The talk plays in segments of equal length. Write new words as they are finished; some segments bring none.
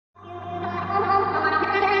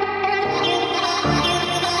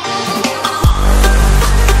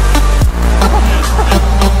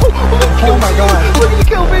We're gonna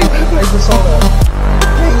kill me! I just saw that.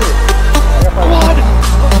 Dang it. Come on!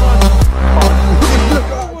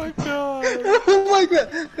 Oh my god. Oh my god.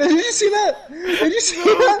 Did you see that? Did you see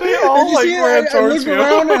that? They all, Did you like, see it? ran I towards looked you.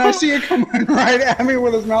 around and I see it coming right at me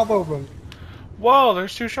with his mouth open. Whoa,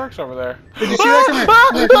 there's 2 sharks over there. Did you see that?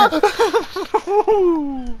 Come here. Come here,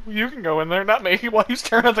 come here. You can go in there, not me, while you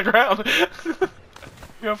staring at the ground.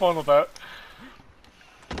 You have fun with that.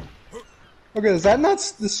 Okay, is that not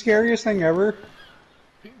the scariest thing ever?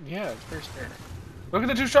 Yeah, it's very scary. Look at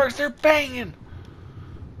the 2 sharks, they're banging!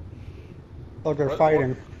 Look, they're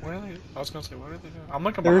fighting. What are they? I was gonna say, what are they doing? I'm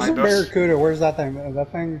looking There's a behind us. barracuda. Where's that thing?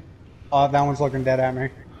 That thing? Oh, that one's looking dead at me.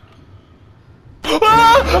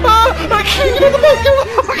 Ah! I can't get on the boat!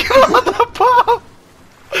 Get on the boat!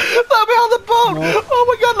 Let me on the boat! No. Oh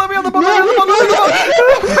my god, let me on the boat! Let me on the boat! Let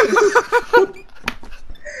me on the boat!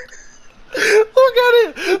 Look at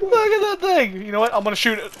it! Look at that thing! You know what? I'm gonna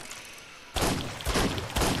shoot it.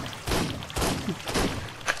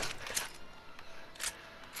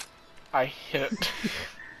 I hit it.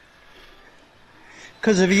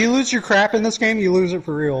 Because if you lose your crap in this game, you lose it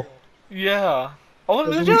for real. Yeah. Oh, look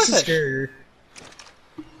at the It makes it jellyfish! scarier.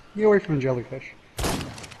 Get away from the jellyfish.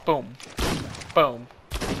 Boom. Boom.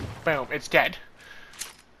 Boom. It's dead.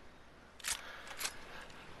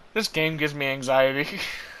 This game gives me anxiety.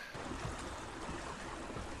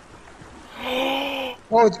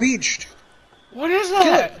 Oh, it's beached. What is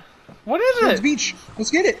that? What is It's it? beach.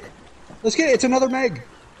 Let's get it. Let's get it. It's another Meg.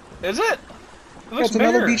 Is it? It Yeah, looks it's bigger.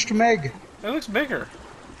 another beached Meg. It looks bigger.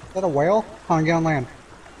 Is that a whale? Come on, get on land.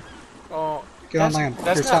 Oh, Get on land.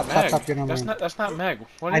 That's Here, not stop, Meg. stop, get on That's land. not Meg.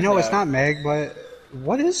 What is I know that? it's not Meg, but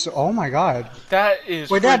what is? Oh my god. That is.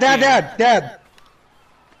 Wait, freaking... Dad.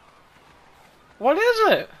 What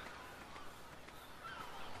is it?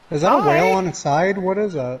 Is that a Hi. whale on its side? What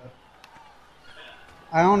is that?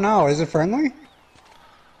 I don't know. Is it friendly?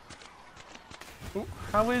 Ooh,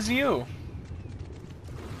 how is you?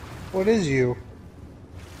 What is you?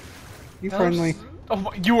 You That friendly? was-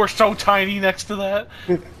 Oh, you are so tiny next to that.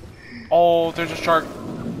 Oh, there's a shark.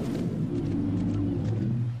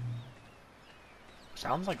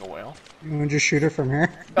 Sounds like a whale. You want to just shoot it from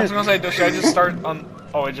here? I was gonna say, should I just start on?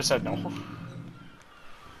 Oh, it just said no.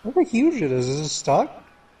 Look how huge it is. Is it stuck?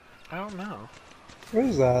 I don't know. What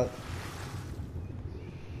is that?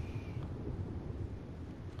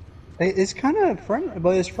 It's kind of friendly,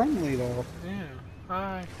 but it's friendly though. Yeah.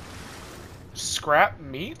 Hi. Scrap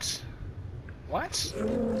meat? What?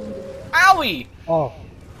 Owie! Oh,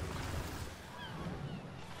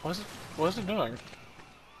 What is it doing?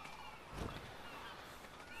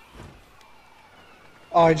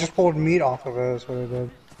 oh! I just pulled meat off of it. That's what it did.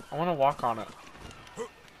 I want to walk on it.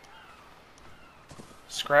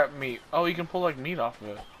 Scrap meat. Oh, you can pull like meat off of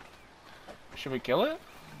it. Should we kill it?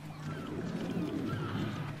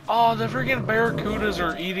 Oh, the freaking barracudas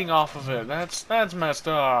are eating off of it. That's messed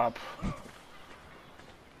up.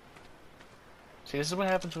 See, this is what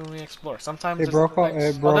happens when we explore. Sometimes It broke all. It Oh,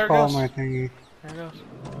 there broke all goes. my thingy. There it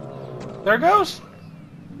goes. There it goes.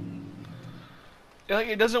 Like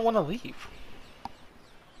it doesn't want to leave.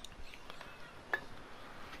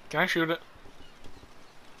 Can I shoot it?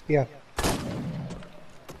 Yeah.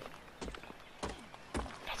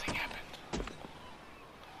 Nothing happened.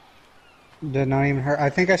 Did not even hurt. I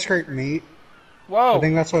think I scraped meat. Whoa! I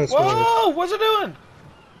think that's what it's Whoa! What's it doing?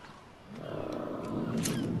 I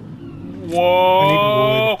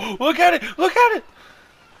Whoa! Look at it! Look at it!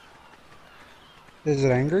 Is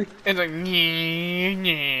it angry? It's like nyeh,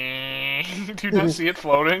 nyeh. Do you not see it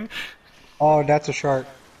floating? Oh, that's a shark.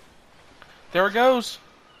 There it goes.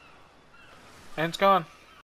 And it's gone.